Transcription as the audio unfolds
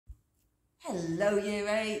Hello Year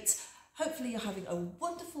 8, hopefully you're having a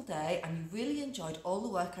wonderful day and you really enjoyed all the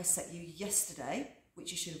work I set you yesterday,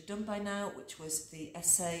 which you should have done by now, which was the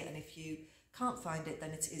essay, and if you can't find it then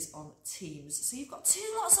it is on Teams. So you've got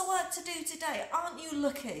lots of work to do today, aren't you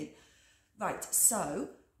lucky? Right, so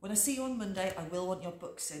when I see you on Monday I will want your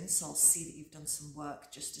books in, so I'll see that you've done some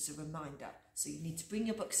work just as a reminder. So you need to bring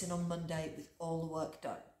your books in on Monday with all the work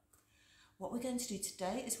done. What we're going to do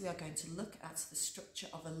today is we are going to look at the structure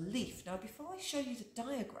of a leaf. Now, before I show you the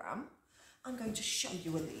diagram, I'm going to show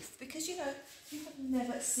you a leaf because, you know, you have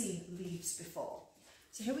never seen leaves before.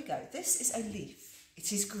 So here we go. This is a leaf.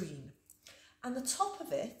 It is green. And the top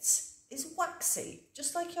of it is waxy,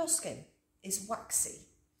 just like your skin is waxy.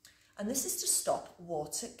 And this is to stop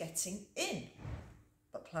water getting in.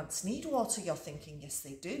 But plants need water, you're thinking. Yes,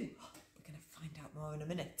 they do. We're going to find out more in a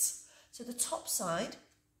minute. So the top side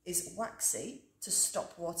is waxy to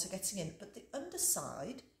stop water getting in, but the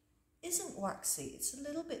underside isn't waxy, it's a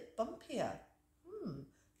little bit bumpier.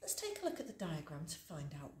 Let's take a look at the diagram to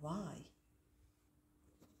find out why.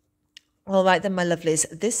 All right then, my lovelies,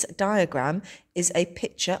 this diagram is a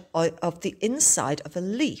picture of the inside of a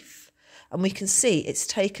leaf, and we can see it's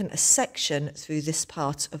taken a section through this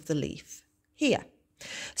part of the leaf here.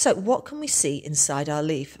 So what can we see inside our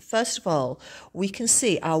leaf? First of all, we can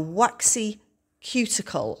see our waxy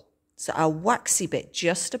cuticle, so our waxy bit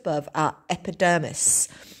just above our epidermis.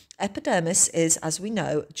 Epidermis is, as we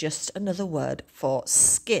know, just another word for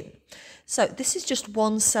skin. So this is just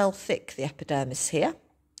one cell thick, the epidermis here.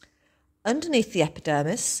 Underneath the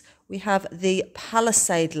epidermis, we have the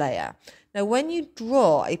palisade layer. Now, when you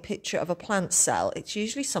draw a picture of a plant cell, it's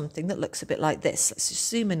usually something that looks a bit like this. Let's just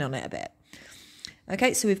zoom in on it a bit.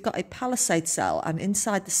 Okay, so we've got a palisade cell, and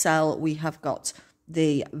inside the cell, we have got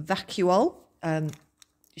the vacuole.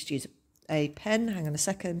 Just use a pen, hang on a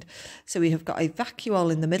second. So we have got a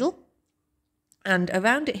vacuole in the middle, and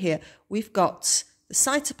around it here we've got the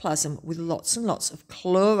cytoplasm with lots and lots of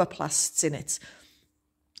chloroplasts in it.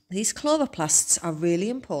 These chloroplasts are really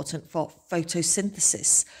important for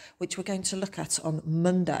photosynthesis, which we're going to look at on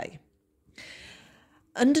Monday.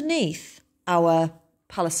 Underneath our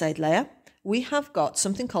palisade layer we have got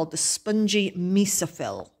something called the spongy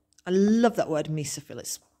mesophyll. I love that word mesophyll,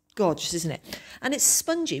 it's gorgeous, isn't it? And it's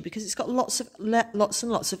spongy because it's got lots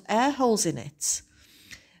and lots of air holes in it.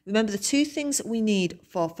 Remember, the two things that we need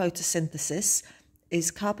for photosynthesis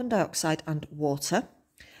is carbon dioxide and water.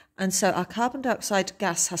 And so our carbon dioxide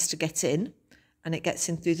gas has to get in, and it gets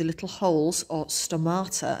in through the little holes or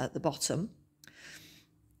stomata at the bottom.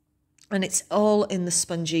 And it's all in the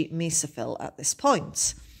spongy mesophyll at this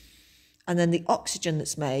point. And then the oxygen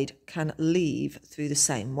that's made can leave through the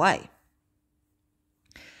same way.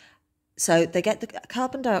 So they get the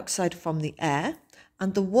carbon dioxide from the air,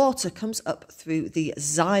 and the water comes up through the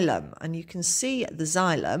xylem. And you can see the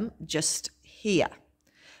xylem just here.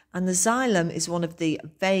 And the xylem is one of the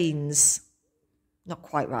veins, not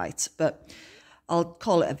quite right, but I'll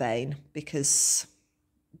call it a vein because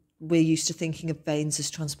we're used to thinking of veins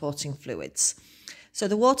as transporting fluids. So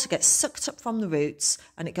the water gets sucked up from the roots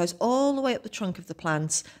and it goes all the way up the trunk of the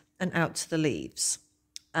plant and out to the leaves.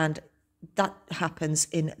 And that happens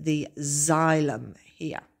in the xylem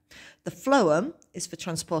here. The phloem is for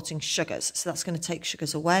transporting sugars, so that's going to take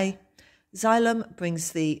sugars away. Xylem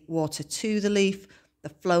brings the water to the leaf. The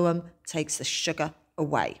phloem takes the sugar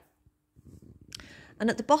away. And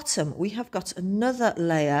at the bottom, we have got another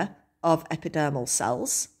layer of epidermal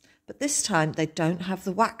cells, but this time they don't have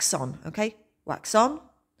the wax on, okay? Wax on,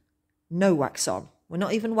 no wax on. We're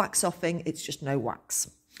not even wax offing, it's just no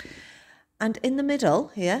wax. And in the middle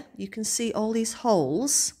here, you can see all these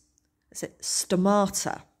holes. Is it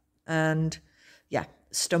stomata? And yeah,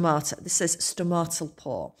 stomata. This says stomatal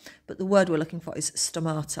pore, but the word we're looking for is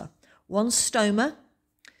stomata. One stoma,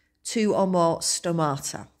 two or more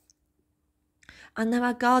stomata. And there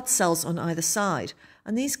are guard cells on either side.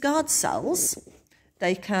 And these guard cells,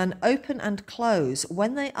 they can open and close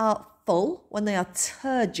when they are full, when they are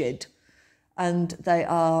turgid and they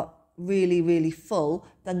are really, really full,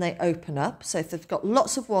 then they open up. So if they've got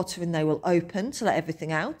lots of water in, they will open to let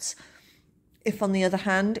everything out. If, on the other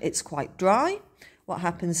hand, it's quite dry, what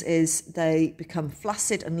happens is they become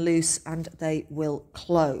flaccid and loose and they will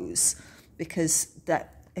close. Because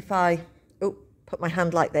that, if I put my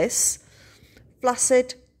hand like this,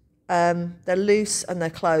 flaccid, they're loose and they're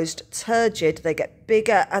closed. Turgid, they get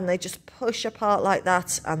bigger and they just push apart like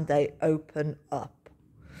that and they open up.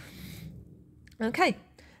 Okay,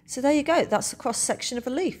 so there you go. That's the cross section of a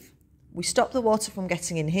leaf. We stop the water from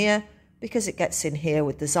getting in here because it gets in here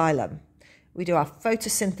with the xylem. We do our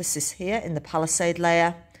photosynthesis here in the palisade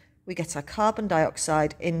layer. we get our carbon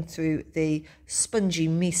dioxide in through the spongy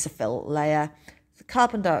mesophyll layer. The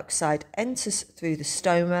carbon dioxide enters through the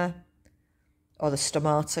stoma, or the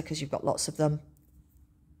stomata, because you've got lots of them,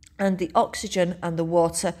 and the oxygen and the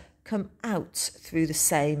water come out through the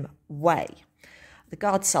same way. The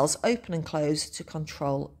guard cells open and close to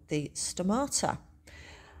control the stomata.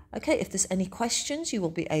 Okay, if there's any questions, you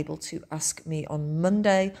will be able to ask me on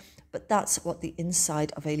Monday, but that's what the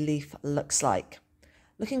inside of a leaf looks like.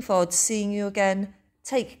 Looking forward to seeing you again.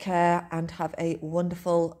 Take care and have a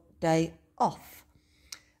wonderful day off.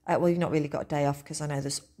 Well, you've not really got a day off because I know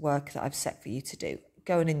there's work that I've set for you to do.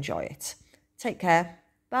 Go and enjoy it. Take care.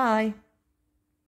 Bye.